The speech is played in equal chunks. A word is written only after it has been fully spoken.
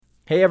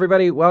Hey,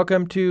 everybody.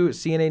 Welcome to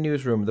CNA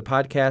Newsroom, the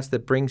podcast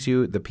that brings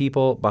you the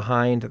people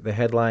behind the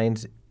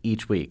headlines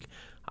each week.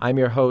 I'm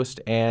your host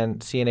and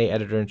CNA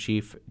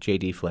Editor-in-Chief,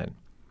 J.D. Flynn.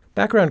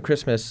 Back around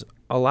Christmas,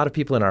 a lot of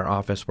people in our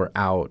office were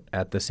out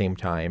at the same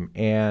time,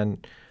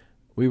 and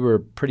we were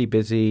pretty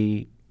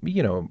busy,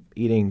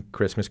 eating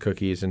Christmas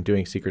cookies and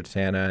doing Secret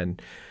Santa.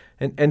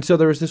 And so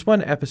there was this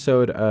one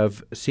episode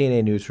of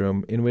CNA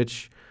Newsroom in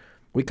which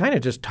we kind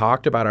of just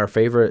talked about our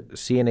favorite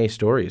CNA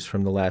stories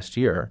from the last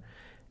year.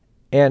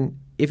 And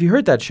if you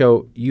heard that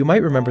show, you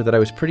might remember that I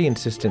was pretty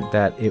insistent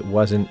that it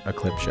wasn't a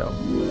clip show.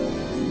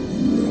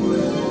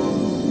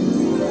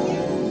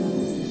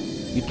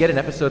 You'd get an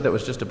episode that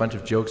was just a bunch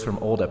of jokes from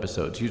old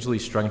episodes, usually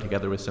strung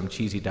together with some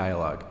cheesy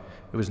dialogue.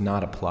 It was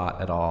not a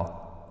plot at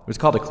all. It was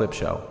called a clip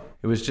show.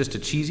 It was just a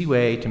cheesy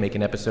way to make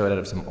an episode out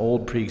of some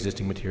old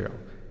pre-existing material.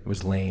 It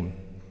was lame.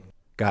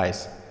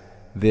 Guys,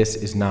 this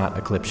is not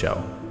a clip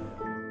show.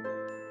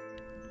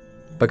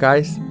 But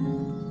guys,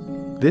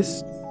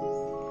 this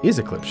is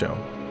a clip show.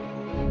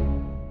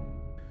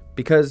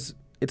 Because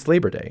it's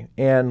Labor Day,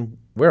 and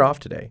we're off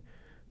today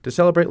to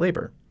celebrate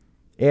labor.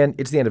 And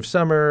it's the end of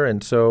summer,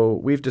 and so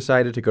we've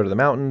decided to go to the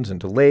mountains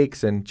and to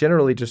lakes and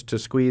generally just to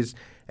squeeze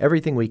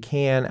everything we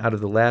can out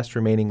of the last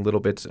remaining little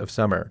bits of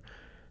summer.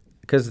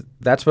 Because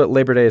that's what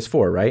Labor Day is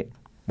for, right?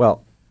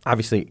 Well,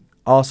 obviously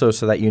also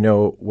so that you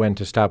know when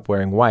to stop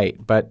wearing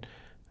white, but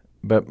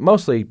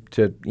mostly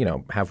to,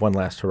 have one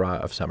last hurrah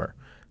of summer.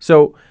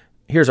 So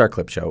here's our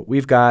clip show.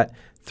 We've got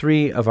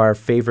 3 of our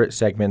favorite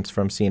segments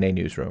from CNA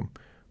Newsroom.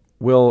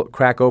 We'll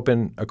crack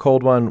open a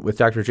cold one with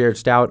Dr. Jared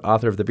Stout,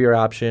 author of The Beer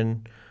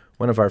Option.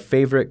 One of our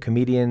favorite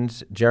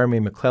comedians, Jeremy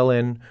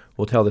McClellan,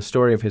 will tell the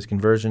story of his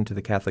conversion to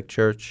the Catholic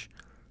Church.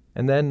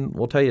 And then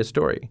we'll tell you a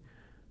story,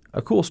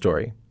 a cool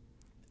story,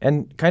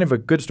 and kind of a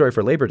good story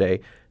for Labor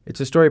Day. It's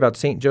a story about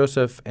St.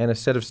 Joseph and a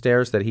set of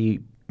stairs that he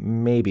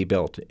maybe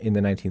built in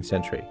the 19th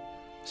century.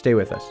 Stay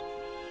with us.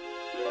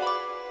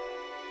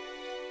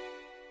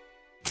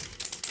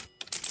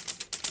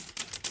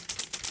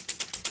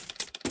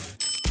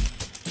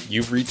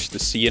 You've reached the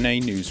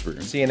CNA Newsroom.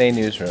 CNA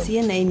Newsroom.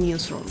 CNA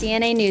Newsroom.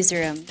 CNA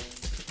Newsroom.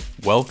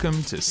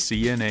 Welcome to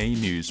CNA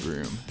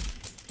Newsroom.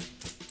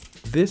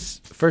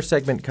 This first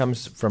segment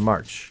comes from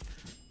March,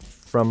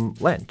 from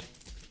Lent.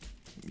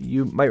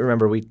 You might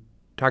remember we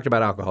talked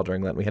about alcohol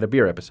during Lent. We had a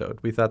beer episode.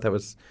 We thought that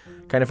was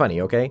kind of funny,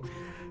 okay?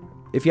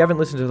 If you haven't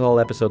listened to the whole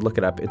episode, look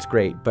it up. It's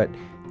great. But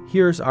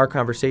here's our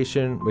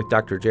conversation with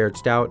Dr. Jared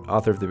Stout,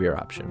 author of The Beer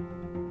Option.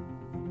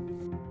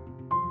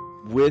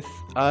 With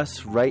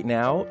us right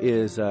now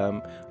is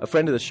a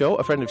friend of the show,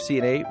 a friend of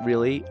CNA,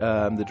 really,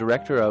 the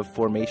director of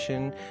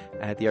formation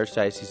at the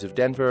Archdiocese of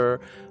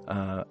Denver,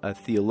 a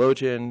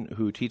theologian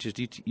who teaches.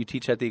 You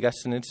teach at the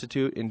Augustine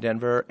Institute in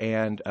Denver,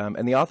 and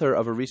the author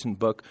of a recent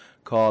book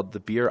called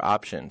The Beer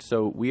Option.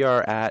 So we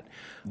are at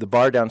the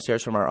bar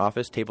downstairs from our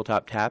office,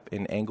 Tabletop Tap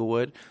in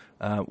Englewood,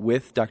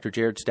 with Dr.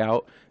 Jared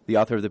Stout, the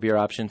author of The Beer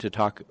Option, to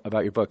talk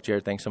about your book.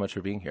 Jared, thanks so much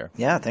for being here.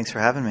 Yeah, thanks for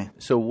having me.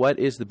 So what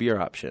is The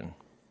Beer Option?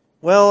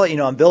 Well,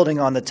 I'm building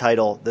on the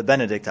title, The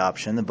Benedict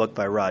Option, the book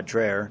by Rod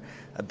Dreher,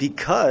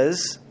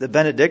 because the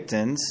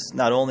Benedictines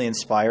not only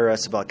inspire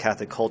us about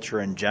Catholic culture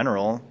in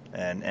general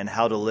and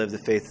how to live the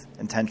faith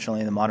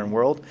intentionally in the modern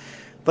world,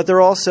 but they're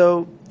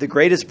also the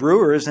greatest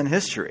brewers in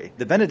history.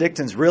 The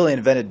Benedictines really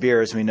invented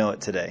beer as we know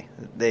it today.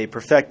 They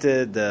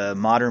perfected the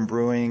modern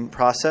brewing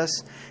process,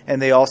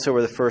 and they also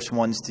were the first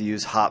ones to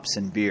use hops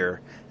in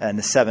beer in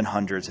the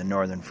 700s in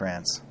northern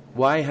France.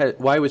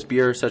 Why was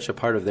beer such a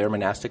part of their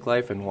monastic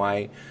life, and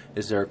why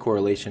is there a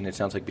correlation, it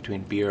sounds like,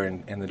 between beer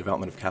and the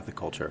development of Catholic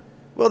culture?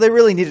 Well, they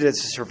really needed it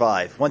to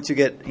survive. Once you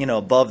get,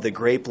 above the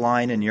grape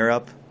line in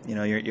Europe,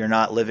 you're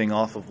not living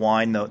off of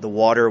wine. The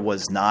water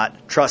was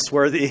not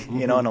trustworthy,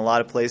 in a lot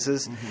of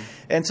places. Mm-hmm.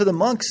 And so the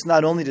monks,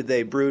 not only did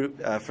they brew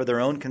for their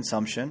own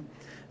consumption,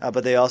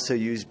 but they also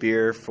used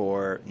beer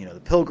for,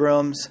 the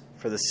pilgrims,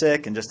 for the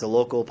sick, and just the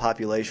local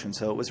population.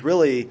 So it was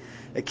really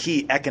a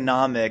key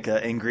economic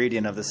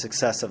ingredient of the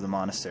success of the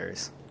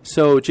monasteries.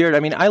 So, Jared,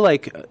 I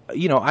like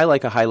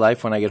a high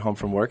life when I get home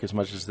from work as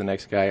much as the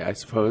next guy, I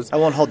suppose. I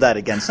won't hold that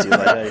against you.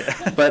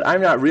 But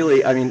I'm not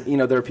really,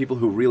 there are people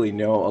who really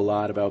know a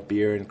lot about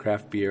beer and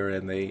craft beer,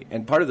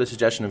 and part of the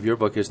suggestion of your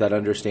book is that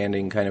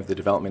understanding kind of the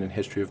development and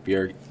history of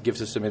beer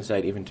gives us some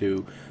insight even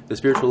to the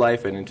spiritual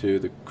life and into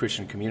the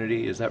Christian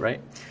community. Is that right?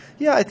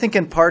 Yeah, I think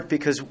in part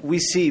because we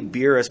see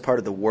beer as part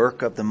of the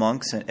work of the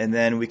monks, and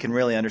then we can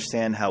really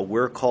understand how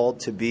we're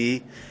called to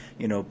be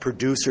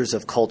producers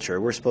of culture.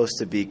 We're supposed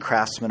to be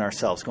craftsmen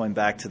ourselves, going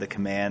back to the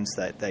commands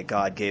that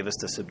God gave us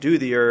to subdue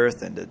the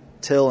earth and to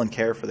till and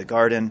care for the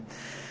garden.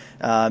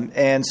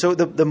 And so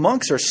the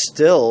monks are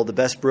still the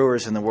best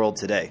brewers in the world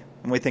today.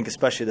 and we think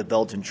especially the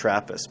Belgian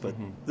Trappist. But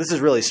this is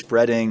really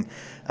spreading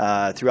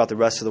throughout the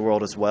rest of the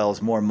world as well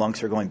as more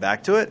monks are going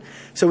back to it.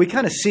 So we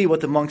kind of see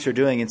what the monks are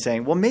doing and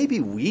saying, well, maybe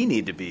we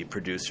need to be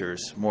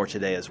producers more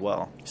today as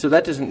well. So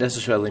that doesn't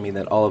necessarily mean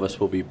that all of us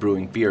will be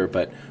brewing beer,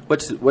 but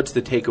what's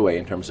the takeaway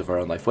in terms of our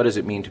own life? What does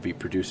it mean to be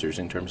producers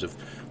in terms of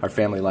our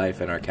family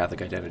life and our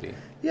Catholic identity?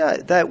 Yeah,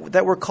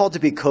 that we're called to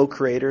be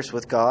co-creators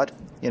with God.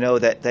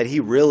 That he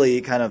really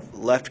kind of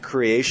left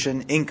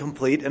creation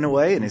incomplete in a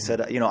way, and he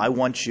said, I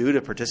want you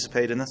to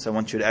participate in this. I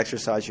want you to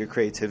exercise your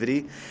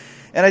creativity.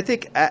 And I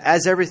think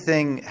as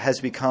everything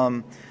has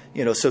become,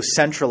 so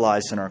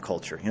centralized in our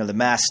culture, the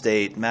mass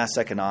state, mass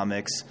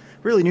economics,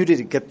 really needed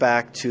to get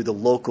back to the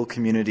local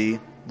community,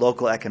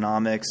 local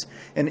economics,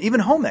 and even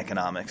home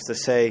economics to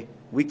say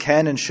we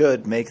can and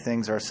should make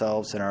things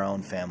ourselves in our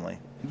own family.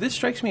 This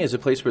strikes me as a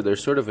place where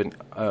there's sort of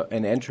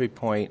an entry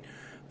point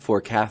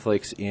for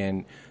Catholics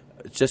in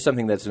just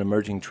something that's an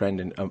emerging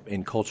trend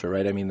in culture,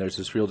 right? I mean, there's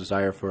this real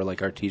desire for like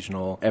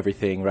artisanal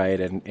everything, right?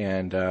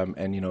 And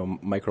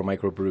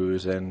micro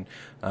brews and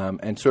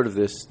sort of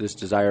this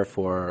desire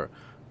for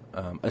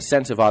a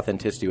sense of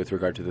authenticity with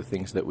regard to the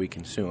things that we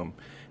consume.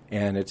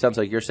 And it sounds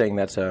like you're saying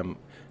that's a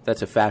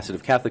facet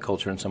of Catholic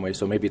culture in some ways.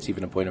 So maybe it's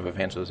even a point of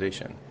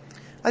evangelization.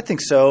 I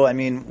think so. I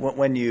mean,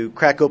 when you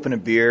crack open a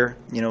beer,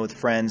 with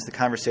friends, the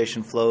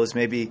conversation flows.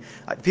 Maybe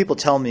people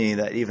tell me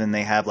that even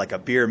they have like a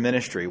beer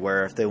ministry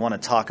where if they want to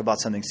talk about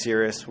something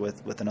serious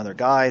with another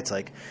guy, it's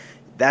like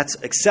that's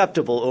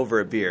acceptable over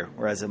a beer,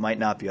 whereas it might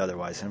not be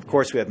otherwise. And of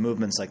course, we have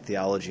movements like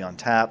Theology on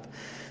Tap.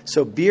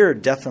 So beer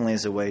definitely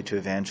is a way to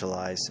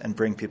evangelize and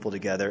bring people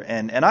together.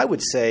 And I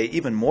would say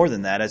even more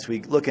than that, as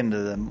we look into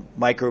the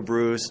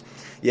microbrews,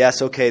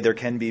 yes, okay, there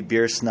can be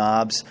beer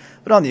snobs.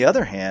 But on the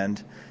other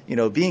hand,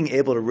 being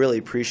able to really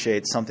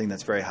appreciate something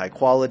that's very high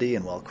quality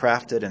and well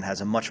crafted and has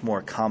a much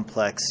more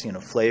complex,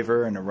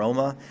 flavor and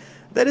aroma,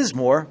 that is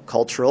more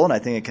cultural, and I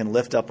think it can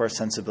lift up our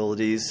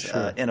sensibilities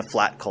in a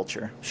flat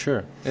culture.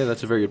 Sure. Yeah,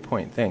 that's a very good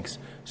point. Thanks.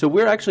 So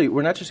we're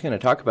not just going to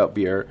talk about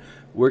beer.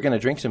 We're going to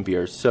drink some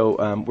beers. So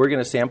we're going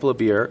to sample a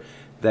beer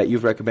that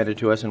you've recommended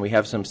to us, and we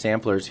have some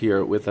samplers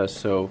here with us.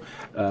 So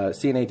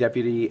CNA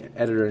Deputy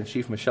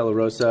Editor-in-Chief Michelle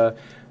LaRosa,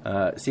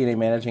 CNA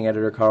Managing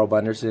Editor Carl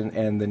Bunderson,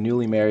 and the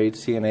newly married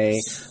CNA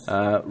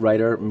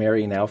writer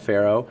Mary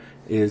Now-Farrow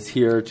is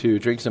here to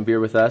drink some beer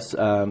with us.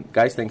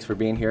 Guys, thanks for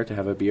being here to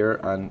have a beer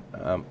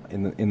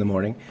in the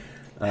morning.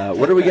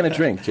 What are we going to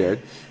drink,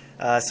 Jared?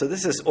 So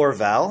this is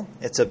Orval.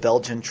 It's a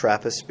Belgian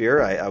Trappist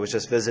beer. I was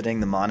just visiting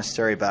the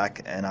monastery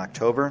back in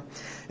October.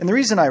 And the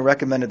reason I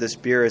recommended this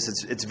beer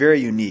is it's very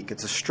unique.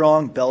 It's a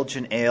strong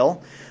Belgian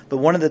ale, but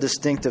one of the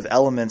distinctive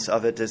elements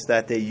of it is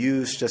that they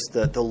use just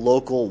the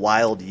local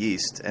wild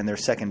yeast and their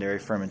secondary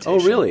fermentation.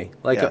 Oh, really?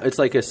 It's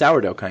like a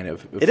sourdough kind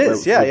of. It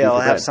is, yeah. It'll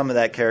have some of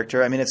that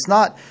character. I mean, it's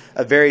not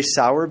a very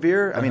sour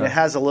beer. I mean, it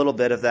has a little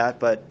bit of that,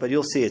 but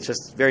you'll see it's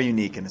just very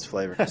unique in its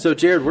flavor. So,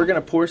 Jared, we're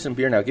going to pour some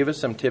beer now. Give us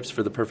some tips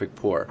for the perfect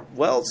pour.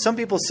 Well, some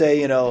people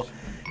say,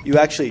 you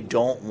actually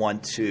don't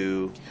want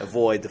to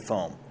avoid the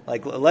foam.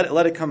 Like,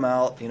 let it come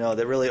out,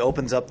 that really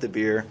opens up the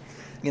beer.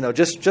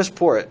 Just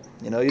pour it.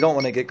 You don't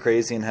want to get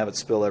crazy and have it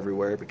spill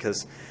everywhere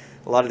because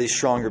a lot of these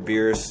stronger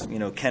beers,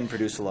 can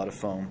produce a lot of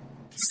foam.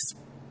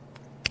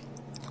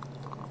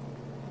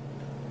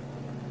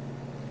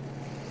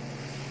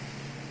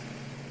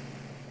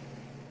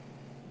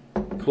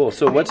 Cool.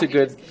 So what's a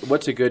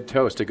good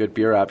toast, a good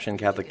beer option,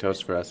 Catholic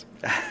toast for us?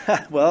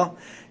 Well,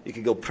 you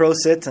could go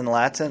Prosit in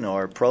Latin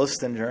or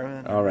Prost in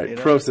German. All right,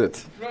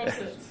 Prosit.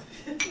 Prosit.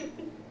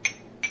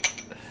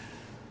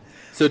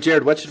 So,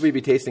 Jared, what should we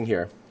be tasting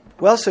here?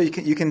 Well, so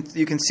you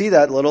can see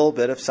that little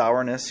bit of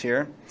sourness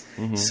here.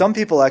 Mm-hmm. Some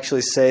people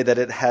actually say that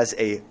it has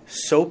a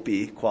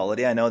soapy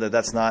quality. I know that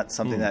that's not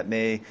something that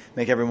may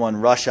make everyone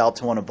rush out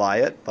to want to buy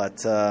it,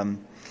 but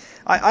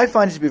I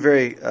find it to be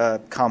very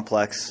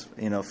complex,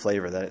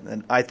 flavor.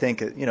 And I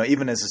think,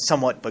 even as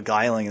somewhat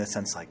beguiling in the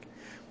sense, like,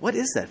 what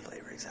is that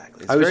flavor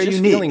exactly? It's I was very just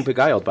unique. feeling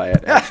beguiled by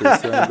it, actually,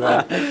 so I'm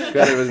glad it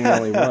wasn't the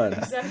only one.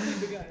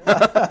 Exactly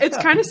beguiled. It's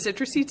kind of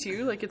citrusy,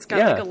 too. Like, it's got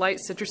like a light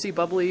citrusy,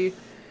 bubbly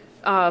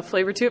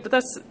flavor to it, but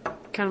that's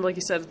kind of like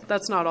you said,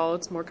 that's not all.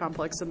 It's more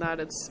complex than that.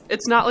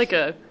 It's not like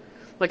a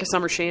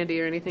summer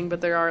shandy or anything,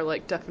 but there are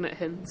like definite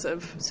hints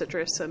of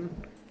citrus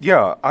and.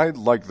 Yeah, I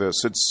like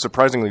this. It's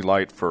surprisingly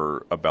light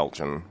for a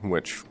Belgian,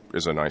 which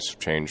is a nice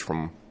change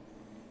from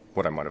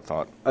what I might have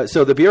thought.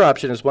 So the beer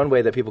option is one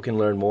way that people can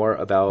learn more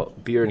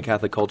about beer and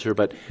Catholic culture,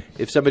 but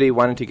if somebody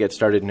wanted to get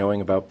started knowing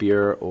about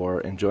beer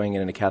or enjoying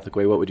it in a Catholic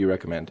way, what would you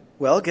recommend?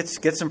 Well, get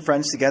some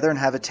friends together and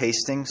have a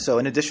tasting. So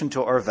in addition to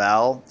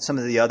Orval, some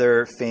of the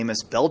other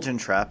famous Belgian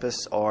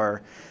Trappists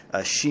are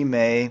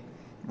Chimay,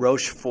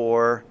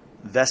 Rochefort,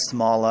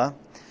 Westmalle.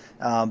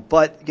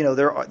 But,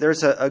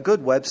 there's a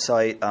good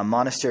website,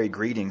 Monastery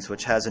Greetings,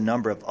 which has a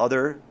number of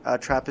other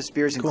Trappist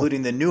beers,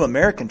 including the new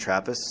American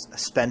Trappist,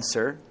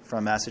 Spencer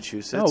from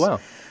Massachusetts. Oh, wow.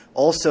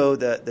 Also,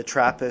 the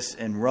Trappist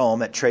in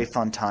Rome at Tre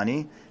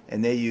Fontani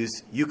and they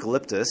use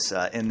eucalyptus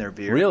in their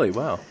beer. Really?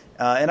 Wow.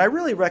 And I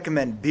really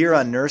recommend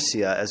Bira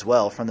Nursia as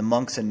well from the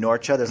monks in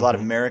Norcia. There's a lot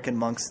of American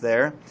monks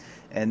there,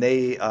 and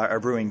they are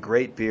brewing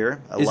great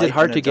beer. Is it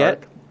hard to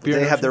get?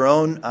 They have their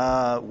own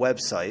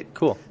website.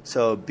 Cool.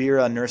 So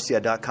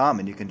biranursia.com,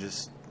 and you can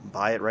just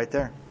buy it right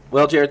there.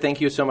 Well, Jared,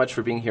 thank you so much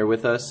for being here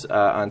with us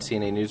on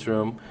CNA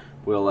Newsroom.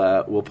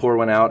 We'll pour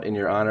one out in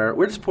your honor.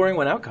 Where does pouring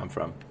one out come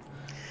from?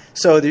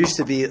 So there used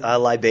to be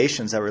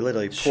libations that were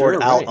literally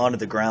poured out onto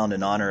the ground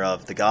in honor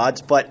of the gods,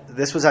 but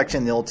this was actually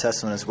in the Old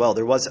Testament as well.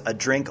 There was a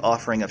drink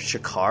offering of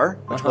shakar,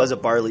 which was a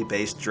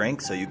barley-based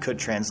drink, so you could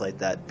translate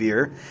that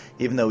beer,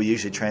 even though we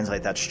usually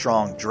translate that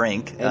strong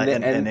drink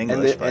in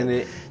English.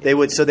 They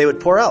would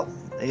pour out,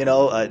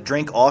 a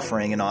drink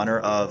offering in honor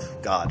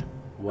of God.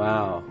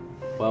 Wow.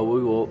 Well,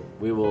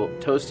 we will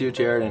toast you,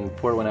 Jared, and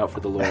pour one out for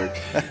the Lord.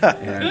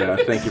 And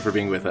thank you for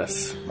being with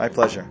us. My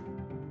pleasure.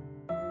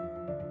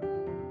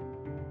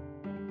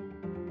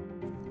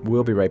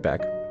 We'll be right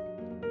back.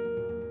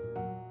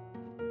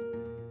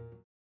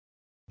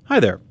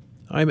 Hi there.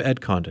 I'm Ed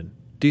Condon,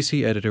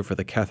 DC editor for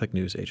the Catholic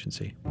News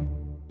Agency.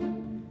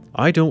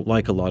 I don't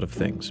like a lot of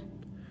things.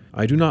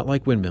 I do not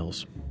like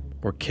windmills,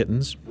 or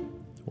kittens,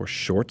 or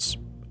shorts,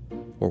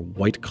 or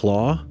White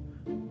Claw,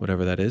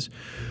 whatever that is,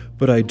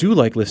 but I do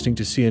like listening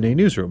to CNA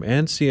Newsroom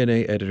and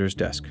CNA Editor's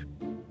Desk.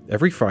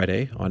 Every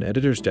Friday on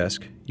Editor's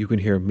Desk, you can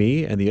hear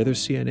me and the other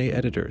CNA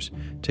editors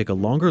take a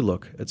longer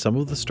look at some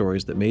of the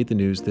stories that made the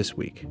news this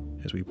week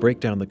as we break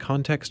down the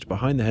context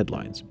behind the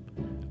headlines,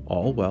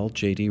 all while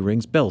JD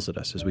rings bells at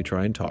us as we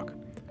try and talk.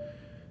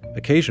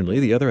 Occasionally,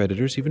 the other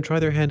editors even try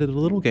their hand at a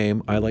little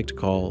game I like to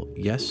call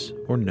Yes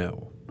or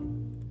No.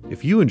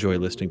 If you enjoy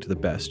listening to the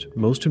best,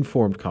 most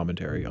informed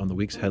commentary on the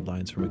week's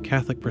headlines from a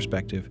Catholic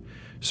perspective,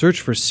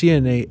 search for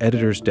CNA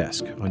Editor's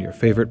Desk on your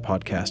favorite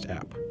podcast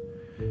app.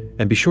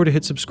 And be sure to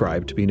hit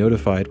subscribe to be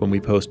notified when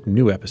we post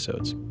new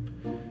episodes.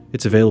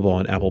 It's available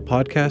on Apple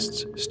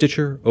Podcasts,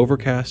 Stitcher,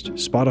 Overcast,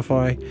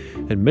 Spotify,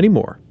 and many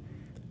more.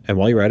 And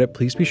while you're at it,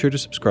 please be sure to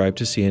subscribe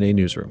to CNA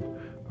Newsroom,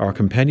 our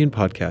companion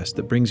podcast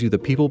that brings you the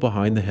people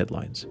behind the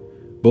headlines.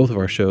 Both of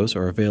our shows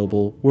are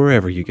available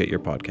wherever you get your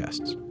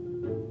podcasts.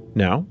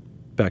 Now,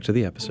 back to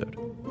the episode.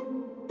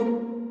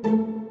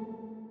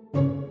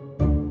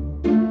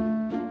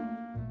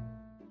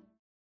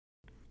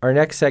 Our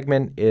next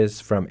segment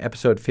is from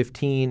episode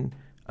 15,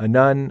 A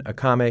Nun, a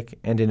Comic,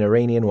 and an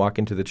Iranian Walk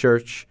into the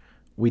Church.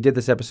 We did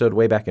this episode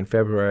way back in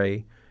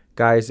February.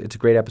 Guys, it's a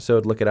great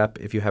episode. Look it up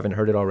if you haven't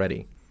heard it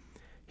already.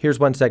 Here's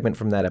one segment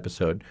from that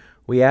episode.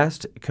 We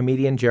asked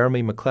comedian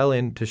Jeremy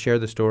McClellan to share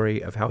the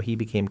story of how he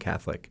became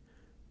Catholic.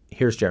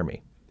 Here's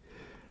Jeremy.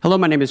 Hello,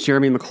 my name is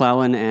Jeremy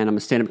McClellan, and I'm a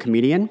stand-up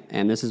comedian,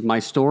 and this is my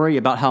story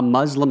about how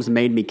Muslims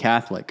made me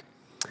Catholic.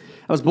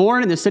 I was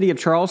born in the city of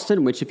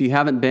Charleston, which, if you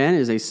haven't been,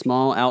 is a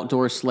small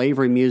outdoor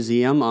slavery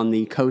museum on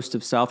the coast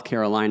of South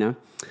Carolina.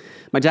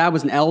 My dad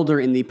was an elder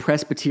in the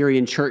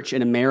Presbyterian Church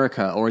in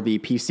America, or the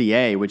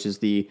PCA, which is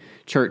the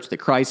church that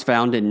Christ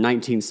founded in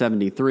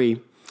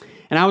 1973.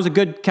 And I was a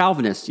good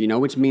Calvinist,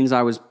 which means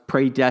I was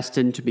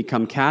predestined to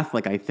become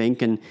Catholic, I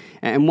think. And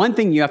one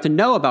thing you have to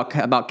know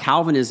about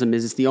Calvinism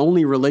is it's the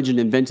only religion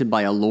invented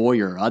by a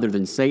lawyer other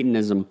than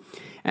Satanism.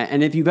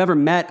 And if you've ever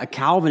met a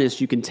Calvinist,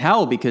 you can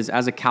tell, because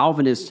as a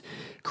Calvinist,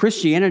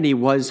 Christianity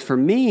was, for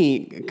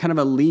me, kind of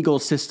a legal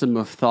system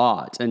of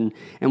thought. And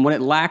what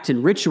it lacked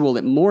in ritual,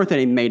 it more than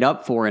it made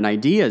up for in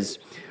ideas,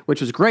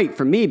 which was great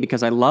for me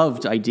because I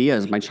loved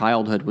ideas. My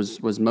childhood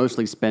was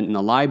mostly spent in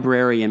the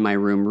library, in my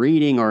room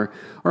reading, or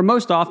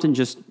most often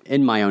just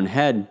in my own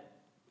head.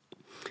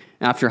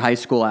 After high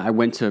school, I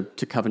went to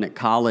Covenant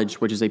College,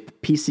 which is a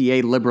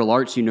PCA liberal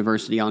arts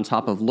university on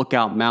top of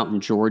Lookout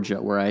Mountain,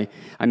 Georgia, where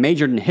I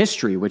majored in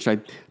history, which I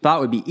thought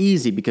would be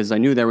easy because I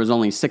knew there was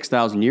only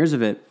 6,000 years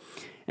of it.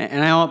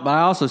 But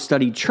I also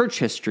studied church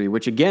history,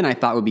 which again I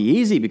thought would be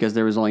easy because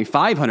there was only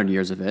 500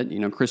 years of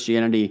it.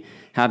 Christianity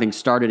having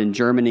started in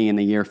Germany in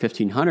the year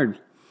 1500.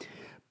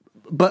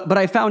 But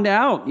I found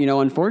out,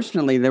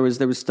 unfortunately, there was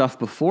stuff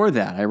before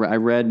that. I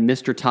read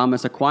Mr.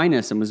 Thomas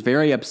Aquinas and was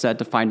very upset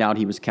to find out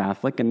he was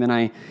Catholic. And then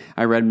I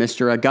read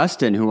Mr.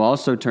 Augustine, who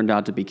also turned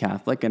out to be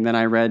Catholic. And then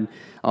I read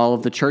all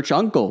of the church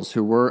uncles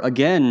who were,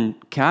 again,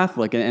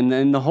 Catholic. And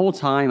then the whole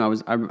time I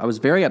was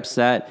very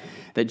upset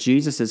that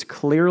Jesus'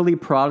 clearly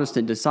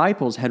Protestant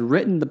disciples had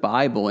written the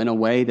Bible in a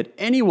way that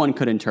anyone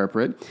could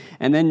interpret,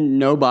 and then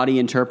nobody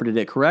interpreted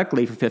it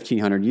correctly for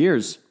 1,500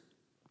 years.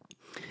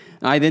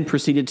 I then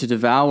proceeded to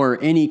devour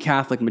any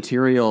Catholic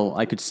material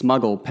I could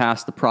smuggle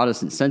past the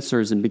Protestant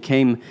censors and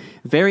became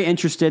very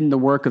interested in the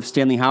work of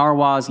Stanley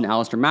Hauerwas and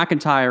Alistair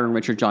McIntyre and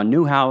Richard John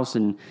Newhouse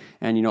and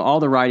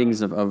all the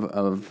writings of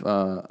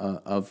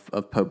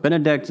Pope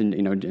Benedict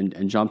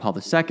and John Paul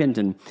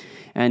II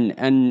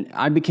and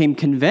I became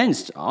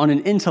convinced on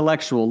an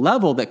intellectual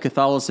level that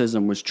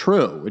Catholicism was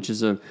true, which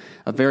is a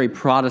very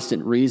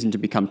Protestant reason to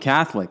become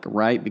Catholic,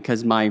 right?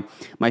 Because my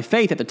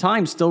faith at the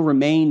time still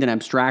remained an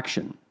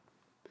abstraction.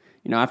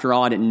 After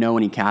all, I didn't know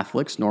any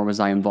Catholics, nor was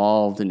I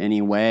involved in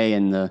any way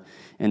in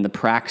the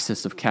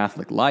praxis of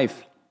Catholic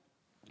life.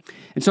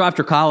 And so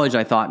after college,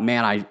 I thought,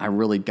 man, I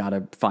really got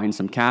to find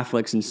some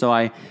Catholics. And so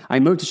I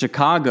moved to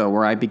Chicago,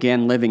 where I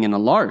began living in a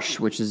l'Arche,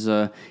 which is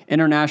an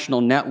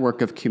international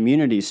network of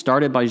communities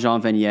started by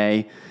Jean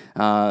Vanier,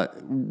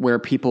 where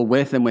people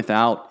with and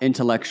without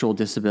intellectual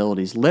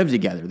disabilities live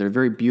together. They're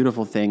very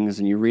beautiful things,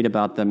 and you read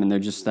about them, and they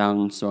just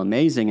sound so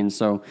amazing. And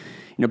so,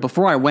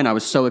 before I went, I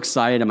was so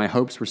excited, and my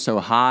hopes were so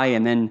high.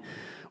 And then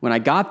when I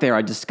got there,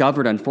 I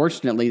discovered,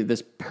 unfortunately, that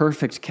this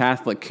perfect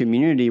Catholic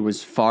community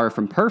was far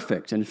from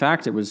perfect. In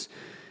fact, it was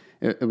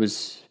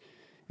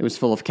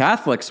full of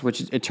Catholics,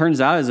 which it turns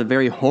out is a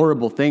very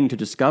horrible thing to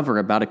discover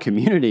about a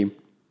community.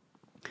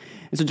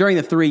 And so during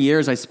the 3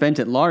 years I spent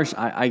at l'Arche,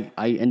 I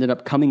ended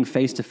up coming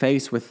face to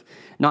face with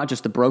not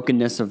just the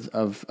brokenness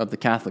of the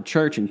Catholic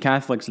Church and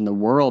Catholics in the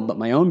world, but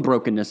my own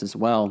brokenness as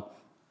well.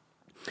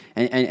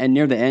 And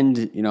near the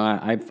end,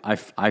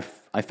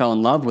 I fell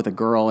in love with a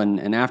girl,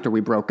 and after we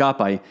broke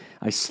up, I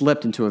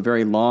slipped into a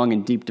very long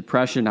and deep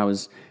depression. I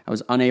was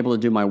unable to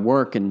do my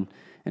work, and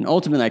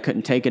ultimately I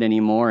couldn't take it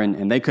anymore,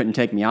 and they couldn't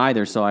take me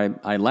either, so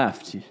I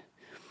left.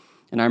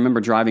 And I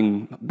remember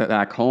driving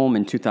back home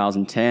in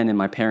 2010 in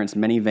my parents'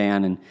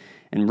 minivan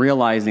and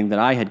realizing that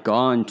I had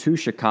gone to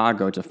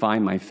Chicago to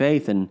find my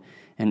faith and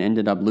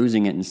ended up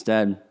losing it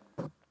instead.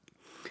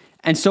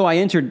 And so I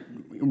entered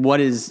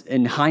what is,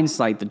 in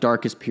hindsight, the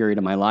darkest period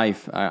of my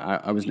life.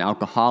 I was an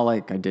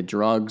alcoholic. I did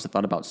drugs. I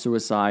thought about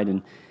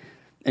suicide.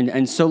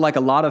 And so like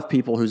a lot of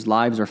people whose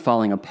lives are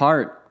falling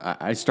apart,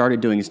 I started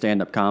doing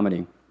stand-up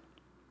comedy.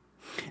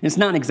 And it's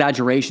not an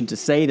exaggeration to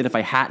say that if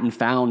I hadn't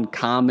found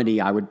comedy,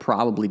 I would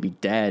probably be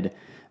dead,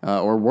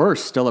 or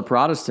worse, still a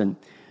Protestant.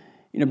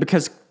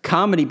 Because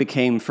comedy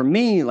became, for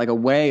me, like a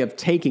way of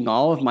taking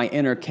all of my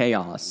inner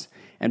chaos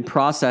and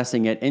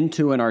processing it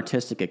into an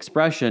artistic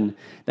expression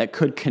that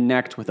could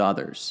connect with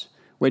others,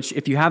 which,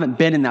 if you haven't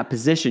been in that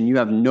position, you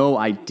have no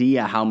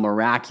idea how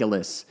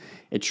miraculous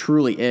it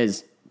truly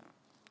is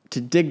to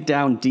dig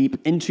down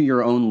deep into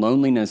your own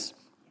loneliness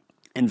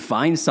and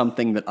find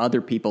something that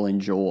other people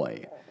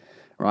enjoy,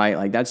 right?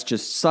 Like, that's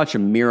just such a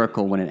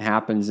miracle when it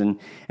happens, and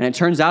it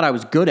turns out I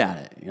was good at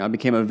it. I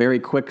became a very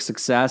quick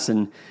success,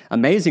 and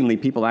amazingly,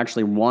 people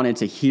actually wanted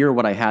to hear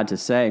what I had to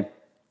say.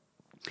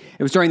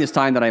 It was during this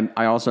time that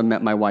I also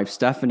met my wife,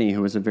 Stephanie,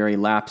 who was a very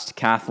lapsed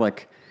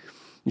Catholic.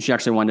 And she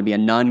actually wanted to be a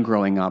nun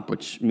growing up,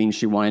 which means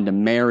she wanted to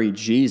marry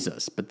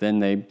Jesus. But then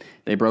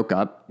they broke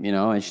up,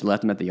 and she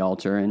left him at the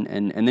altar.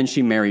 And then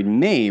she married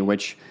me,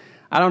 which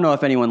I don't know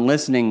if anyone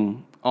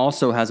listening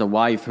also has a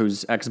wife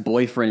whose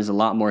ex-boyfriend is a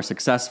lot more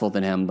successful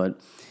than him, but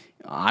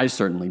I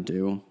certainly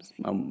do.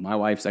 My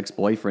wife's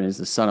ex-boyfriend is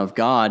the Son of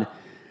God.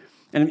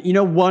 And,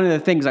 one of the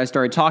things I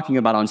started talking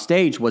about on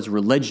stage was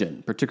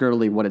religion,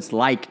 particularly what it's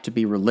like to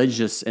be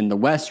religious in the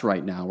West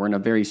right now. We're in a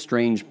very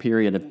strange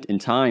period in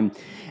time.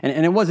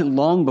 And it wasn't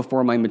long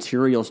before my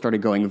material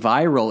started going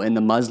viral in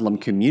the Muslim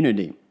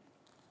community.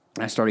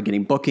 I started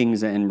getting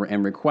bookings and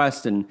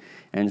requests and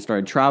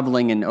started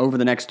traveling. And over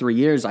the next 3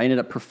 years, I ended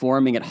up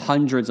performing at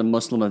hundreds of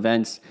Muslim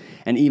events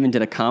and even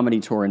did a comedy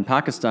tour in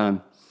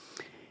Pakistan.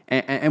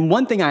 And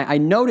one thing I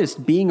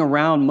noticed being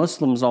around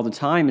Muslims all the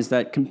time is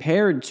that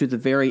compared to the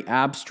very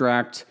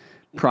abstract,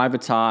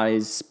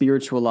 privatized,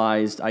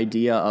 spiritualized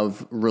idea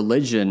of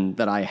religion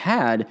that I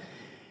had,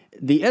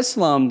 the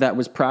Islam that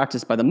was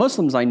practiced by the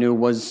Muslims I knew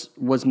was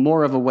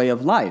more of a way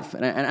of life.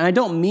 And I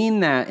don't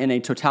mean that in a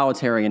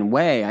totalitarian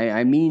way.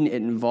 I mean it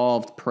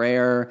involved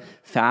prayer,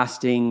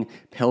 fasting,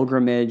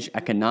 pilgrimage,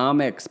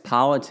 economics,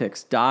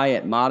 politics,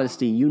 diet,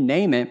 modesty, you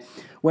name it,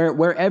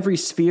 where every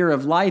sphere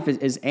of life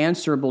is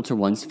answerable to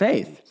one's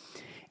faith.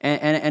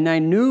 And I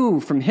knew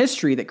from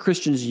history that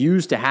Christians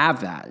used to have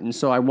that. And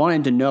so I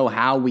wanted to know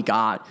how we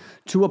got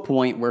to a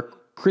point where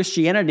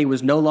Christianity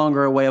was no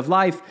longer a way of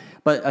life,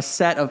 but a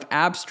set of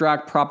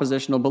abstract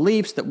propositional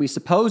beliefs that we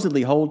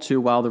supposedly hold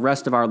to while the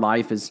rest of our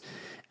life is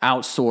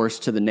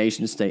outsourced to the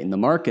nation state and the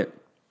market.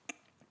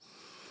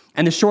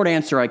 And the short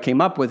answer I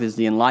came up with is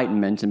the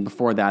Enlightenment, and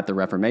before that, the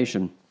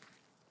Reformation.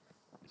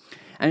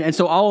 And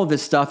so all of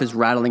this stuff is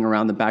rattling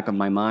around the back of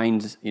my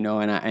mind,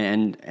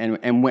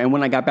 and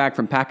when I got back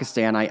from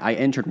Pakistan, I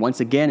entered once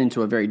again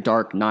into a very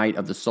dark night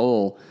of the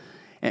soul.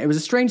 And it was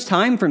a strange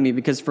time for me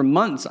because for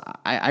months,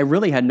 I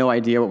really had no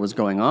idea what was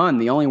going on.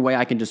 The only way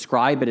I can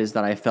describe it is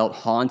that I felt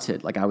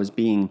haunted, like I was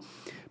being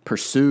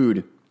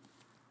pursued.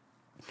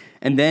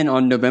 And then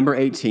on November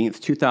 18th,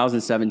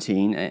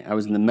 2017, I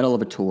was in the middle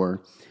of a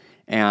tour,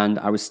 and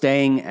I was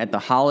staying at the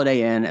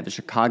Holiday Inn at the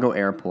Chicago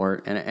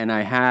airport, and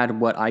I had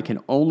what I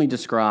can only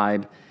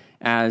describe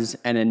as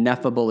an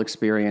ineffable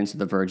experience of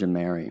the Virgin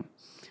Mary,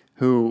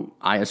 who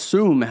I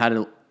assume had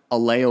a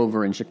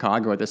layover in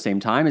Chicago at the same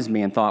time as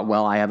me and thought,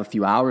 well, I have a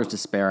few hours to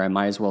spare. I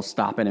might as well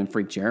stop in and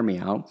freak Jeremy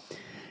out.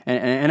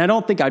 And I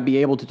don't think I'd be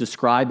able to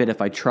describe it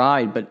if I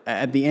tried, but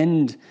at the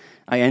end,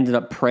 I ended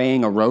up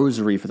praying a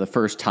rosary for the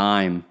first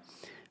time,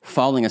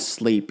 falling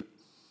asleep,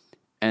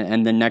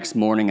 and the next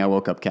morning I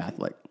woke up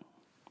Catholic.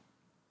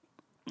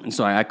 And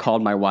so I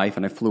called my wife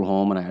and I flew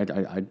home and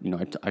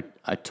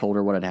I told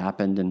her what had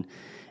happened and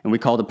we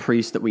called a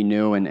priest that we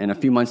knew and a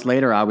few months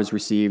later I was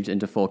received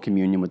into full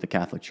communion with the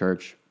Catholic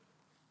Church.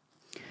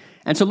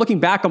 And so looking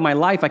back on my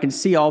life, I can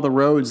see all the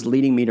roads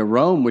leading me to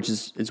Rome, which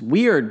is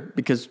weird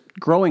because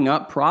growing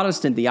up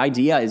Protestant, the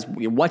idea is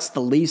what's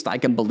the least I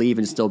can believe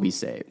and still be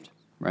saved,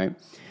 right?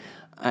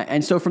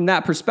 And so from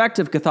that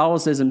perspective,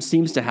 Catholicism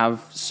seems to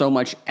have so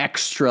much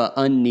extra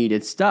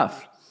unneeded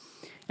stuff.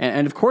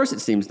 And of course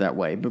it seems that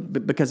way,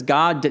 because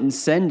God didn't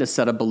send a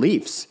set of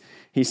beliefs.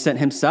 He sent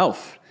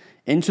himself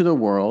into the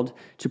world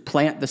to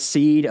plant the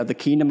seed of the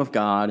kingdom of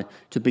God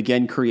to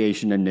begin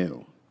creation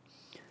anew.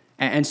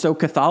 And so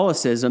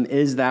Catholicism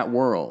is that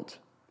world.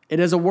 It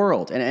is a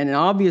world. And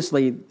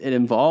obviously it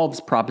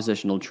involves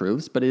propositional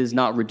truths, but it is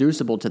not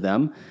reducible to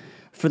them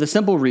for the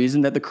simple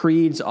reason that the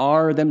creeds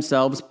are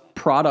themselves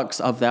products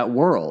of that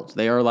world.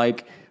 They are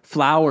like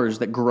flowers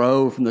that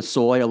grow from the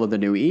soil of the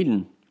New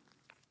Eden.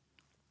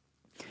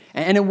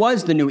 And it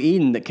was the New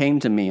Eden that came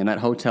to me in that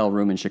hotel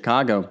room in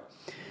Chicago.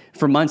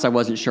 For months, I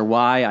wasn't sure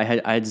why. I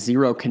had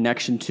zero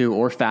connection to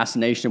or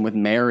fascination with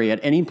Mary at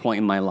any point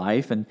in my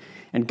life. And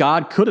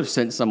God could have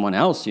sent someone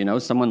else,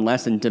 someone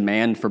less in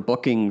demand for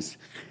bookings.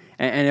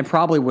 And it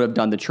probably would have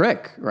done the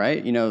trick,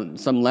 right?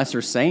 Some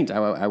lesser saint,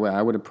 I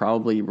would have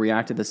probably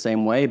reacted the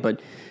same way.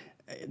 But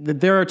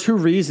there are two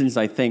reasons,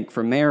 I think,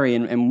 for Mary.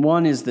 And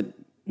one is that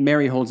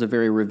Mary holds a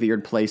very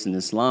revered place in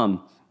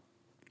Islam.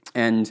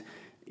 And,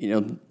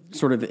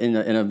 sort of in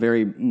a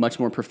very much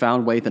more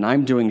profound way than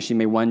I'm doing, she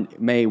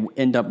may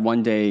end up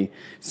one day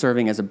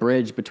serving as a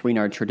bridge between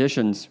our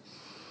traditions.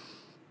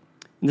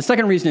 And the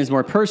second reason is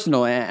more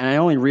personal, and I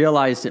only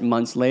realized it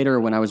months later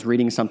when I was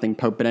reading something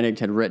Pope Benedict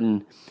had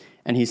written,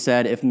 and he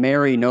said, if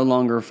Mary no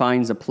longer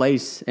finds a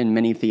place in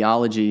many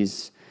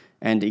theologies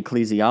and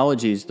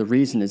ecclesiologies, the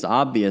reason is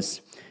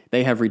obvious.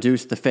 They have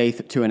reduced the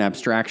faith to an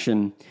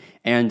abstraction,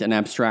 and an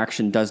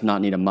abstraction does not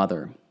need a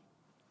mother.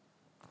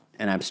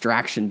 An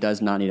abstraction does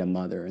not need a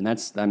mother. And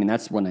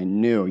that's when I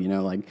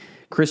knew,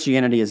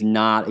 Christianity is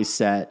not a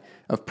set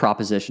of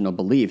propositional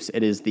beliefs.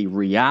 It is the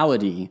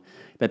reality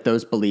that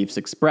those beliefs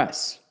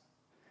express.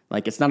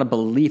 It's not a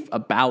belief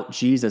about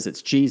Jesus,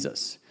 it's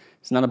Jesus.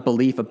 It's not a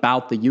belief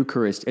about the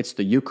Eucharist, it's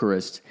the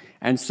Eucharist.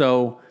 And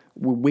so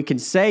we can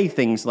say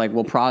things like,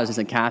 well, Protestants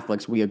and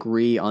Catholics, we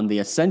agree on the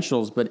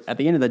essentials, but at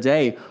the end of the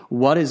day,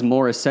 what is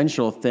more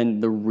essential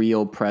than the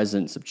real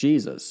presence of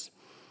Jesus?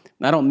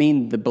 I don't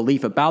mean the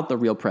belief about the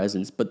real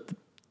presence, but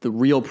the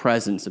real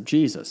presence of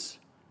Jesus,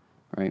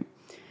 right?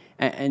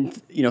 And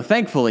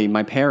thankfully,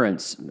 my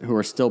parents, who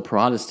are still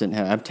Protestant,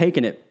 have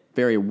taken it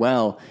very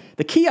well.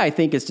 The key, I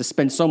think, is to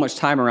spend so much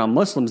time around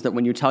Muslims that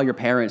when you tell your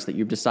parents that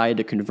you've decided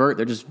to convert,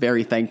 they're just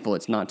very thankful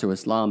it's not to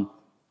Islam.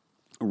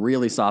 It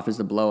really softens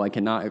the blow. I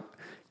cannot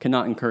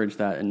encourage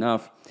that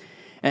enough.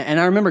 And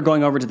I remember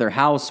going over to their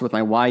house with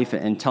my wife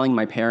and telling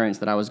my parents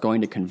that I was going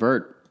to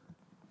convert.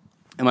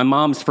 And my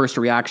mom's first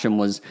reaction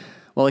was,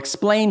 well,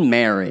 explain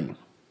Mary.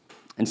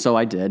 And so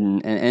I did.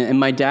 And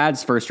my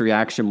dad's first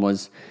reaction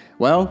was,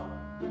 well,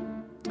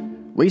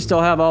 we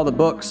still have all the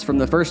books from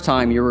the first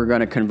time you were going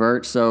to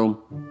convert,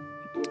 so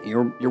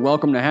you're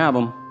welcome to have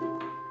them.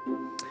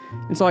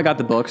 And so I got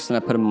the books and I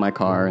put them in my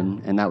car,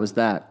 and that was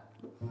that.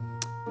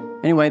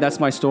 Anyway, that's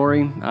my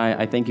story.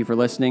 I thank you for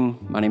listening.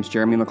 My name's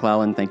Jeremy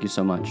McClellan. Thank you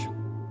so much.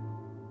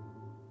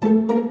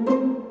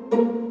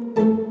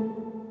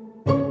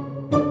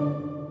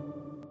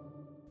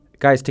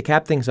 Guys, to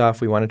cap things off,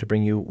 we wanted to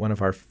bring you one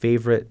of our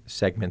favorite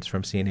segments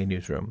from CNA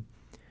Newsroom,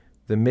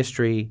 the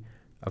mystery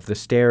of the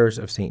stairs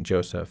of St.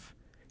 Joseph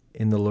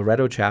in the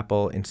Loretto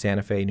Chapel in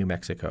Santa Fe, New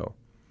Mexico.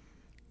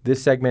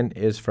 This segment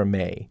is from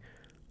May.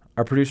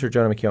 Our producer,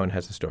 Jonah McKeown,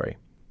 has the story.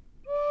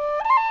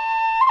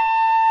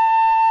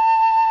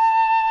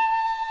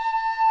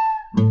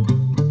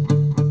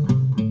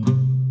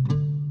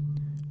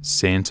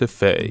 Santa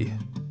Fe,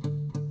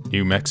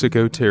 New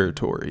Mexico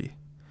Territory,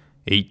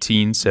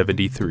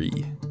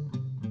 1873.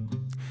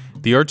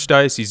 The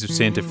Archdiocese of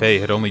Santa Fe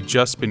had only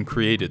just been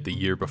created the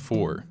year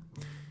before.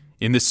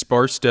 In this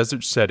sparse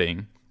desert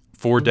setting,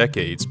 4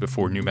 decades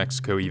before New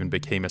Mexico even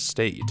became a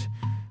state,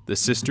 the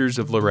Sisters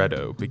of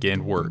Loretto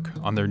began work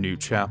on their new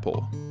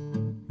chapel.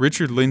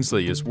 Richard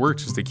Lindsley has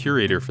worked as the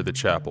curator for the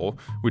chapel,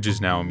 which is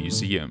now a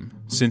museum,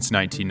 since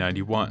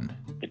 1991.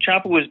 The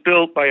chapel was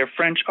built by a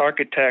French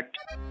architect,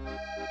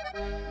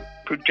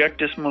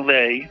 Projectus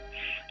Millet.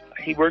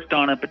 He worked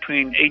on it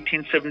between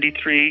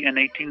 1873 and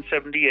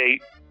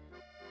 1878.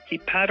 He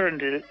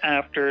patterned it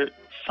after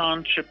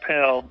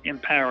Sainte-Chapelle in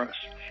Paris.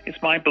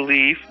 It's my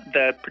belief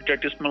that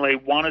Projectus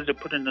Millet wanted to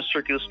put in a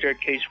circular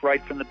staircase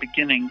right from the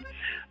beginning,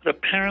 but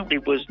apparently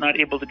was not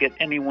able to get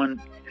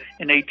anyone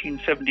in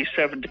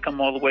 1877 to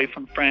come all the way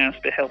from France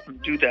to help him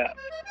do that.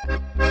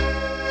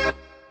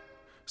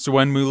 So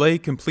when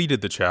Millet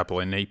completed the chapel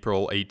in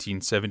April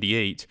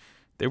 1878,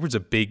 there was a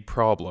big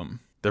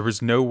problem. There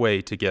was no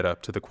way to get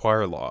up to the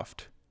choir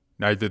loft.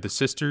 Neither the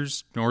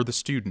sisters nor the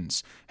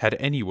students had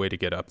any way to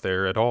get up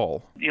there at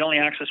all. The only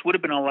access would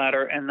have been a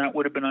ladder, and that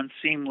would have been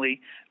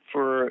unseemly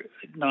for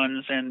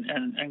nuns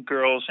and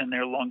girls in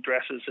their long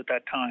dresses at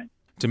that time.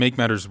 To make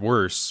matters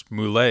worse,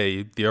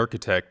 Millet, the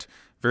architect,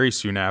 very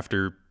soon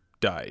after,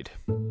 died.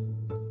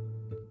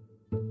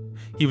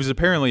 He was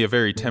apparently a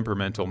very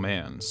temperamental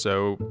man,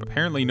 so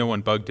apparently no one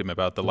bugged him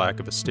about the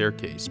lack of a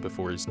staircase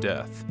before his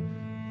death.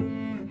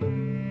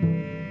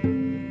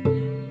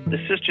 The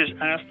sisters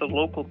asked the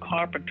local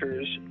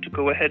carpenters to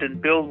go ahead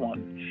and build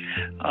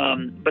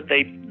one, but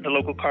the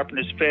local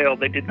carpenters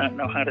failed. They did not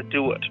know how to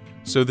do it.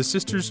 So the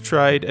sisters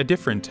tried a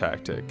different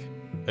tactic,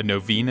 a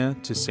novena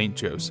to St.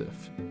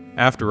 Joseph.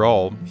 After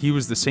all, he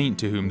was the saint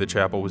to whom the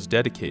chapel was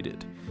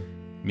dedicated.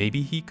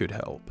 Maybe he could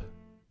help.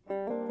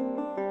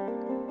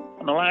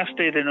 On the last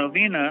day of the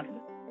novena,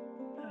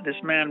 this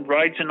man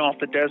rides in off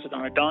the desert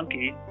on a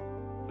donkey,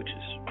 which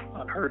is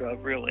unheard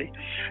of, really,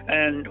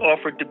 and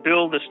offered to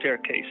build a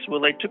staircase.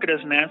 Well, they took it as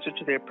an answer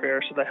to their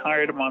prayer, so they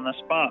hired him on the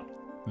spot.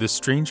 The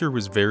stranger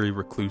was very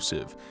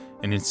reclusive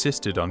and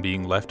insisted on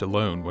being left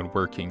alone when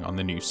working on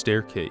the new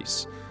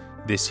staircase.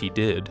 This he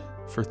did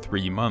for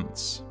 3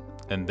 months,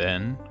 and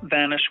then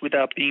vanished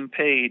without being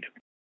paid.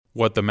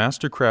 What the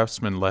master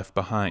craftsman left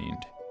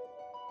behind: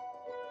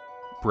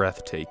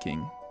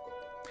 breathtaking.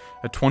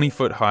 A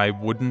 20-foot high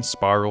wooden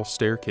spiral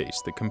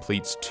staircase that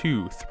completes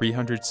 2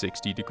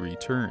 360-degree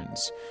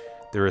turns.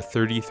 There are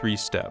 33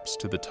 steps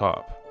to the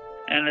top.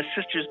 And the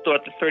sisters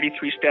thought the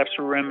 33 steps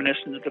were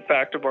reminiscent of the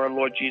fact of our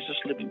Lord Jesus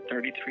living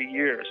 33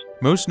 years.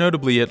 Most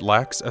notably, it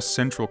lacks a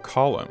central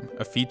column,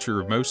 a feature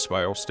of most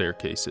spiral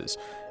staircases,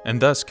 and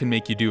thus can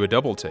make you do a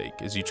double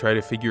take as you try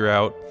to figure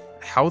out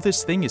how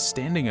this thing is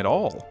standing at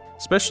all,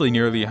 especially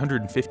nearly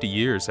 150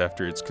 years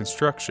after its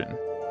construction.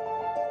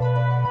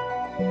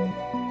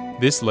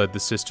 This led the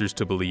sisters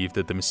to believe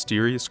that the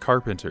mysterious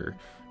carpenter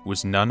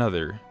was none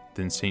other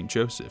than St.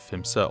 Joseph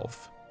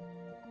himself.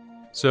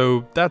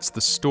 So that's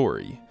the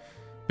story.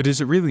 But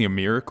is it really a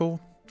miracle,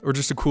 or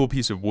just a cool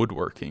piece of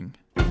woodworking?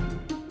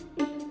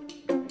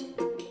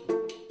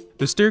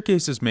 The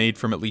staircase is made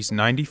from at least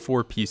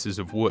 94 pieces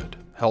of wood,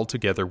 held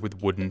together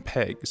with wooden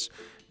pegs,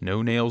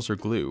 no nails or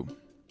glue.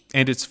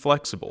 And it's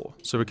flexible,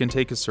 so it can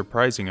take a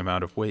surprising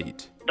amount of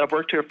weight. I've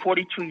worked here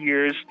 42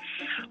 years.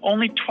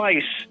 Only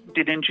twice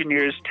did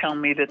engineers tell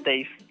me that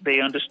they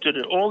understood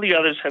it. All the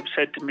others have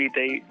said to me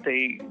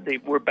they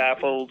were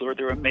baffled, or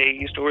they're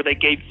amazed, or they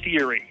gave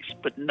theories,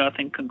 but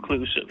nothing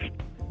conclusive.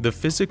 The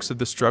physics of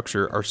the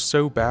structure are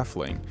so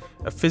baffling,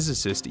 a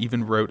physicist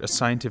even wrote a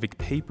scientific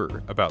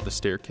paper about the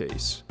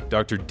staircase.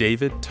 Dr.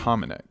 David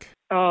Tominek.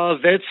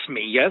 That's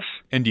me, yes?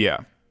 And yeah,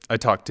 I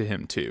talked to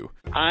him too.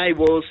 I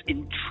was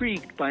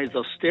intrigued by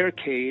the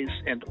staircase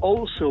and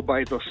also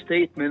by the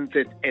statement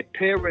that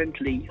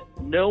apparently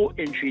no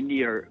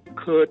engineer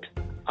could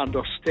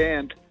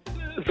understand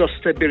the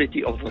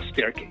stability of the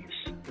staircase.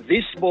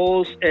 This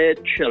was a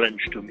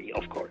challenge to me,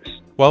 of course.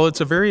 While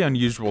it's a very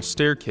unusual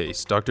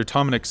staircase, Dr.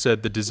 Tominek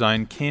said the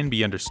design can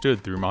be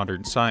understood through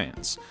modern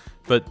science,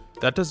 but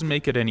that doesn't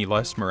make it any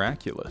less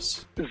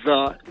miraculous.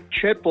 The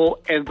chapel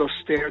and the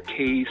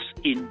staircase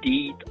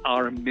indeed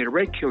are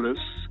miraculous,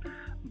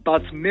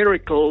 but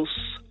miracles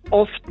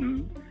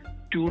often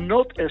do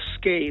not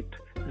escape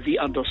the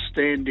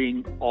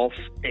understanding of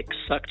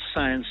exact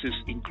sciences,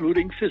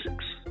 including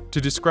physics.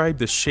 To describe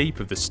the shape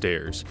of the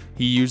stairs,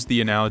 he used the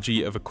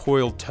analogy of a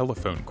coiled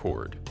telephone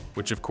cord,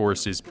 which of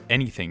course is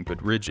anything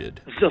but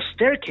rigid. The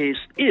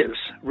staircase is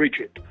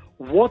rigid.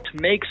 What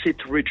makes it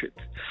rigid?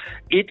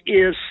 It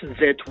is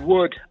that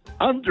wood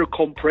under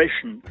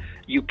compression,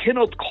 you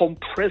cannot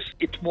compress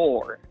it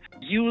more.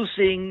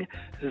 Using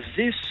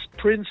this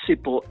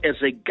principle as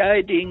a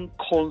guiding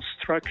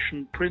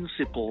construction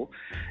principle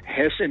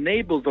has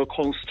enabled the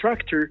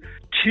constructor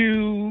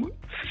to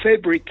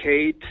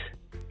fabricate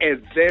a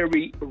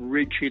very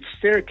rigid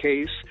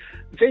staircase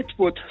that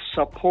would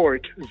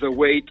support the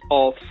weight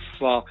of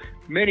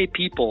many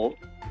people.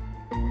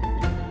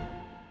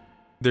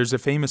 There's a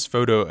famous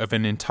photo of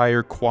an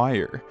entire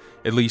choir,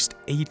 at least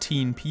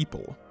 18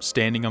 people,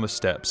 standing on the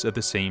steps at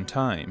the same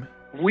time.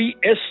 We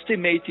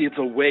estimated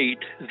the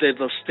weight that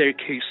the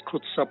staircase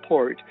could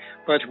support,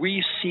 but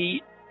we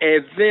see a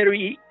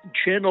very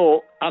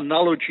general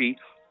analogy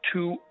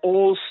to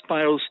all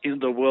spirals in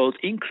the world,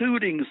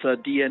 including the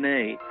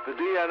DNA. The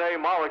DNA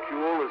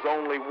molecule is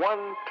only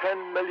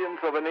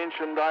 1/10,000,000th of an inch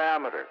in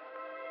diameter.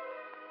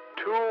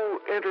 Two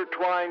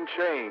intertwined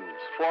chains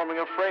forming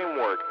a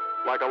framework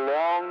like a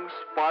long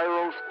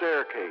spiral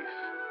staircase.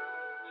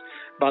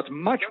 But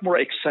much more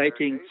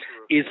exciting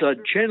is a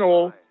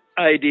general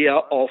idea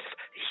of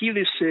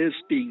helices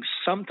being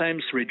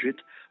sometimes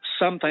rigid,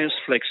 sometimes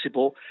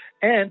flexible,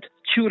 and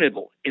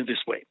tunable in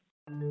this way.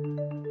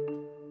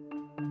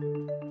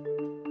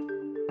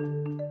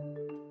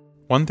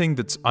 One thing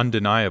that's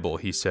undeniable,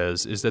 he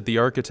says, is that the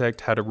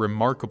architect had a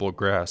remarkable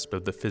grasp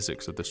of the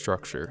physics of the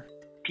structure.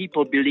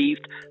 People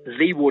believed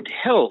they would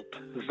help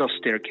the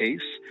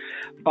staircase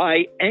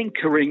by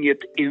anchoring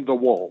it in the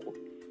wall.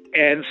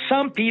 And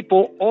some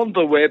people on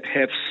the web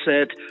have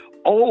said,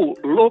 oh,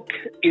 look,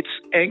 it's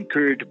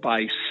anchored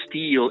by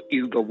steel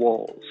in the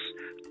walls.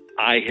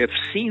 I have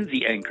seen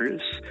the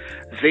anchors.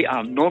 They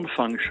are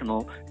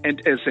non-functional,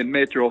 and as a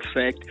matter of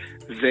fact,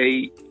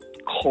 they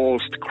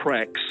caused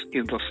cracks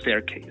in the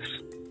staircase.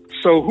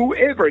 So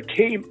whoever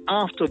came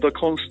after the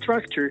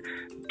constructor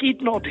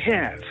did not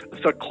have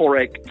the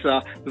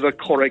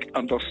correct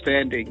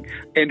understanding,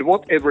 and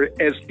whatever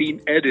has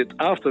been added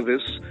after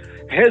this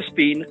has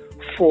been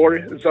for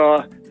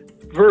the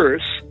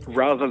worse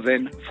rather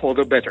than for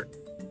the better.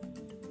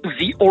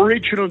 The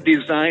original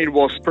design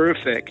was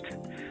perfect.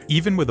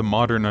 Even with a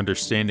modern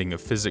understanding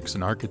of physics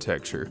and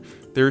architecture,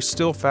 there are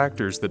still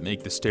factors that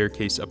make the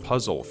staircase a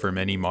puzzle for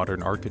many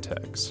modern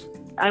architects.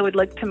 I would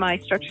look to my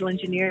structural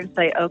engineer and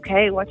say,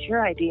 okay, what's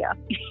your idea?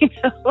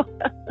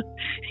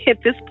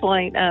 At this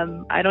point,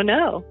 I don't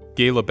know.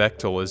 Gayla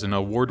Bechtel is an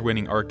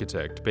award-winning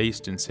architect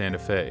based in Santa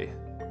Fe.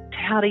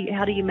 How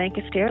do you make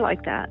a stair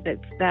like that that's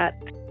that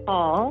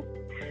tall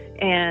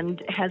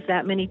and has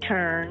that many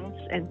turns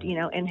and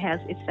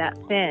it's that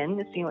thin?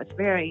 It's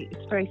very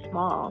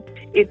small.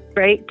 It's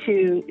great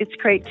to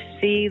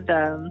see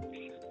the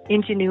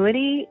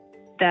ingenuity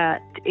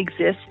that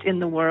exists in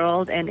the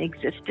world and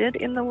existed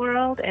in the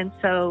world, and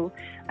so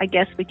I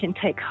guess we can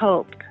take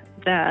hope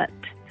that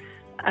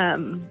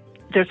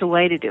there's a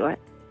way to do it.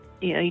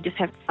 You just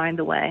have to find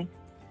the way.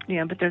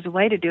 But there's a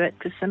way to do it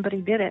because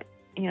somebody did it,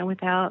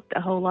 without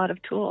a whole lot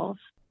of tools.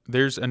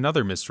 There's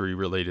another mystery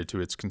related to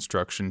its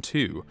construction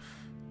too: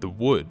 the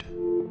wood.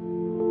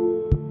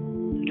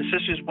 The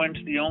sisters went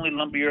to the only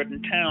lumberyard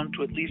in town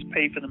to at least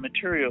pay for the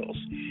materials.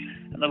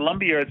 And the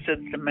lumberyard said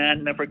that the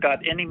man never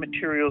got any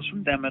materials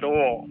from them at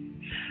all.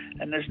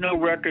 And there's no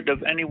record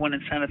of anyone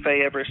in Santa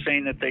Fe ever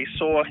saying that they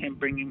saw him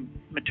bringing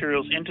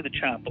materials into the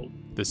chapel.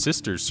 The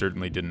sisters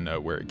certainly didn't know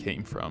where it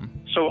came from.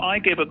 So I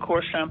gave a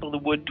core sample of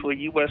the wood to a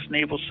U.S.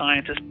 naval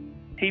scientist.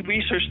 He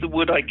researched the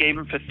wood I gave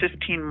him for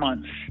 15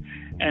 months,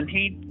 and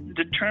he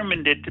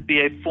determined it to be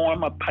a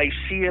form of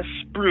Picea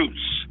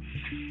spruce.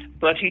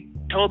 But he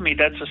told me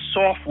that's a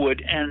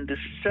softwood, and the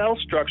cell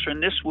structure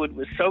in this wood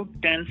was so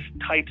dense,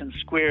 tight, and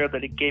square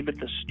that it gave it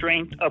the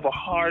strength of a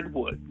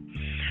hardwood.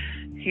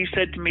 He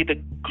said to me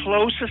the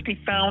closest he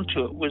found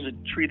to it was a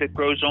tree that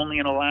grows only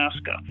in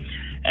Alaska.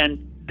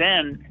 And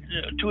then,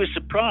 to his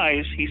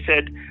surprise, he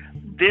said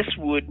this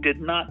wood did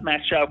not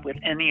match up with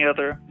any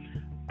other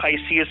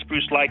Picea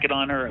spruce like it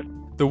on Earth.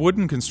 The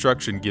wooden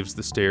construction gives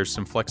the stairs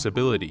some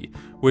flexibility,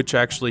 which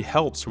actually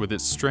helps with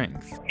its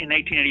strength. In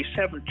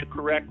 1887, to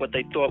correct what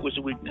they thought was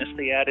a weakness,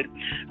 they added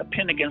a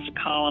pin against a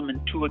column and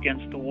 2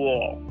 against the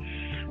wall.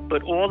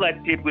 But all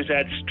that did was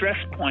add stress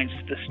points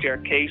to the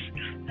staircase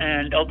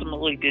and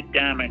ultimately did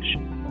damage.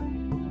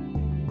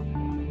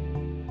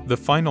 The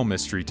final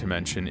mystery to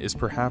mention is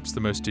perhaps the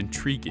most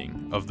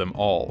intriguing of them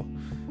all: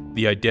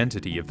 the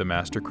identity of the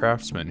master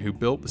craftsman who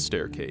built the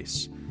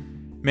staircase.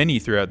 Many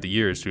throughout the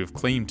years who have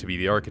claimed to be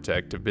the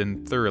architect have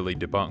been thoroughly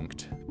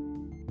debunked.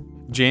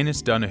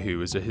 Janice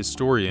Donahue is a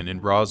historian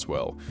in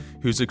Roswell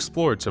who's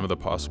explored some of the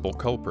possible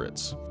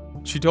culprits.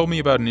 She told me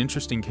about an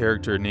interesting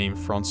character named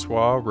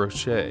Francois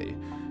Rocher,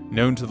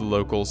 known to the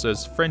locals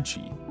as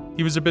Frenchie.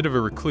 He was a bit of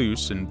a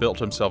recluse and built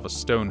himself a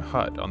stone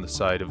hut on the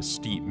side of a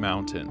steep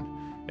mountain.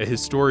 A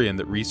historian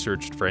that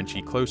researched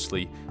Frenchie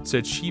closely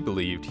said she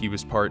believed he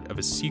was part of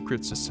a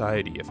secret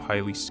society of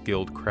highly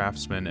skilled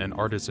craftsmen and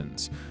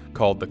artisans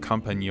called the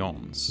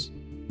Compagnons.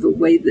 The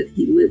way that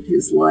he lived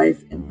his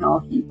life and how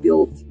he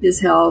built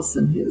his house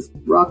and his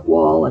rock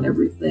wall and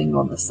everything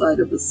on the side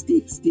of a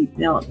steep, steep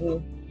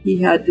mountain, he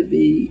had to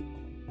be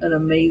an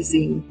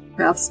amazing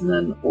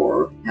craftsman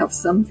or have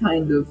some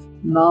kind of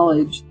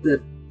knowledge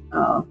that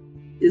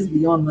is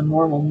beyond the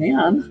normal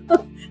man.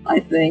 I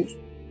think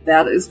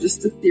that is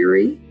just a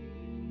theory,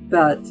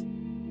 but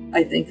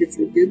I think it's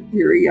a good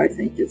theory. I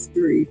think it's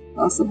very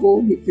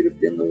possible he could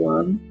have been the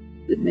one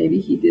that maybe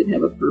he did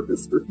have a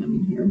purpose for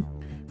coming here.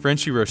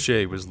 Frenchie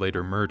Rocher was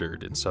later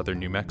murdered in southern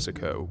New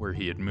Mexico, where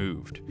he had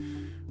moved.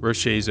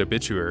 Rocher's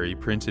obituary,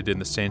 printed in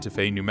the Santa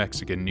Fe, New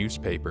Mexican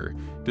newspaper,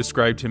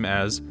 described him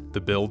as the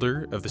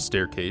builder of the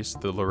staircase,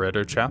 the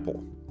Loretto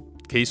Chapel.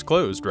 Case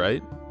closed,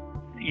 right?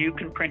 You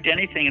can print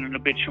anything in an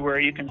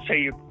obituary. You can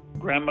say your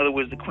grandmother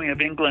was the Queen of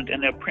England,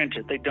 and they'll print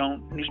it.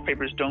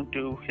 Newspapers don't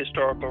do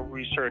historical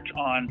research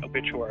on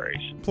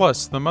obituaries.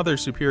 Plus, the Mother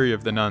Superior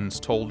of the nuns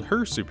told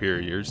her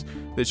superiors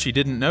that she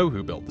didn't know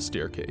who built the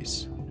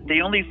staircase.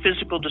 The only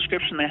physical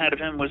description they had of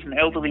him was an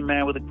elderly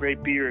man with a gray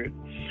beard.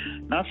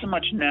 Not so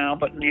much now,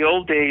 but in the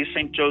old days,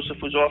 St. Joseph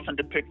was often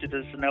depicted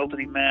as an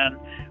elderly man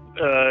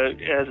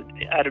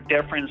out of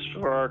deference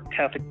for our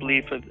Catholic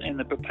belief in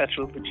the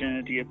perpetual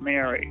virginity of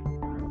Mary.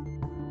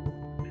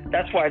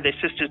 That's why the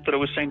sisters thought it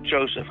was St.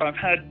 Joseph. I've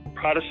had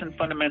Protestant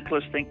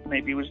fundamentalists think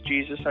maybe it was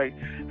Jesus. I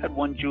had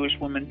one Jewish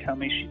woman tell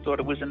me she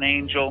thought it was an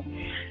angel.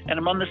 And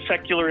among the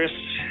secularists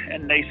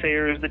and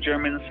naysayers, the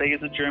Germans say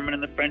it's a German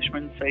and the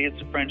Frenchmen say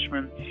it's a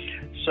Frenchman.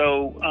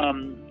 So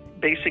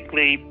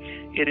basically,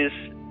 it is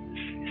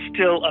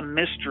still a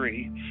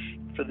mystery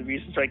for the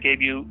reasons I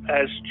gave you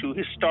as to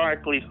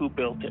historically who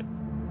built it.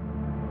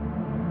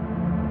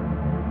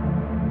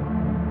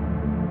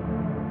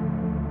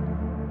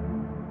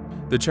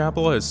 The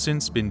chapel has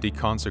since been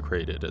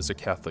deconsecrated as a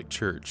Catholic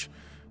church.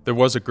 There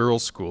was a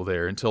girls' school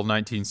there until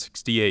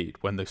 1968,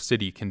 when the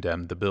city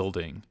condemned the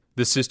building.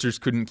 The sisters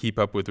couldn't keep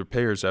up with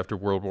repairs after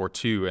World War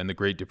II and the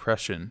Great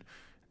Depression.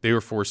 They were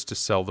forced to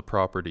sell the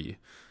property.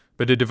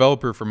 But a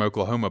developer from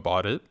Oklahoma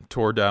bought it,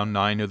 tore down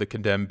 9 of the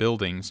condemned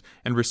buildings,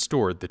 and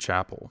restored the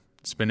chapel.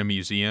 It's been a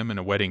museum and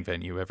a wedding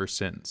venue ever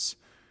since.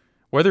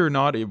 Whether or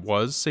not it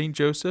was St.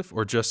 Joseph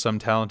or just some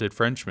talented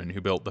Frenchman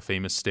who built the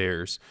famous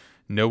stairs,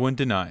 no one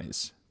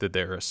denies that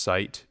they're a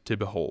sight to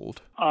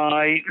behold.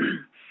 I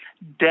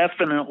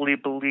definitely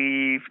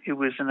believe it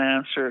was an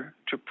answer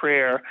to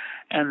prayer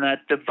and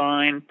that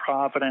divine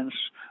providence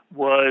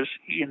was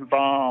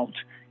involved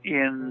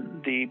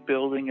in the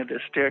building of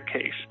this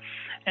staircase.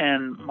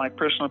 And my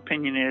personal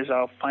opinion is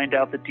I'll find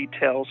out the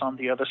details on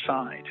the other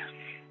side.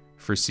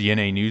 For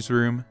CNA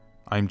Newsroom,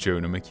 I'm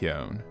Jonah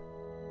McKeown.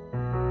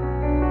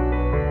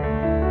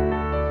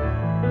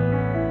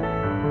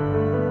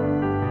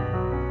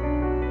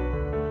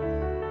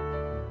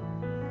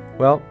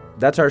 Well,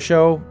 that's our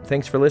show.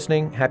 Thanks for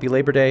listening. Happy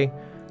Labor Day.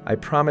 I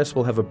promise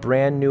we'll have a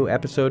brand new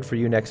episode for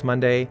you next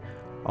Monday,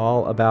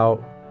 all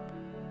about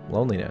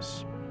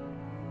loneliness.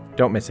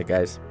 Don't miss it,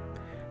 guys.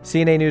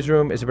 CNA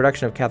Newsroom is a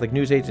production of Catholic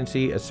News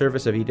Agency, a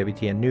service of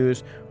EWTN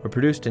News. We're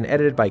produced and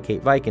edited by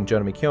Kate Vike and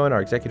Jonah McKeown.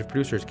 Our executive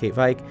producer is Kate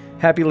Vike.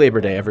 Happy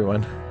Labor Day,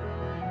 everyone.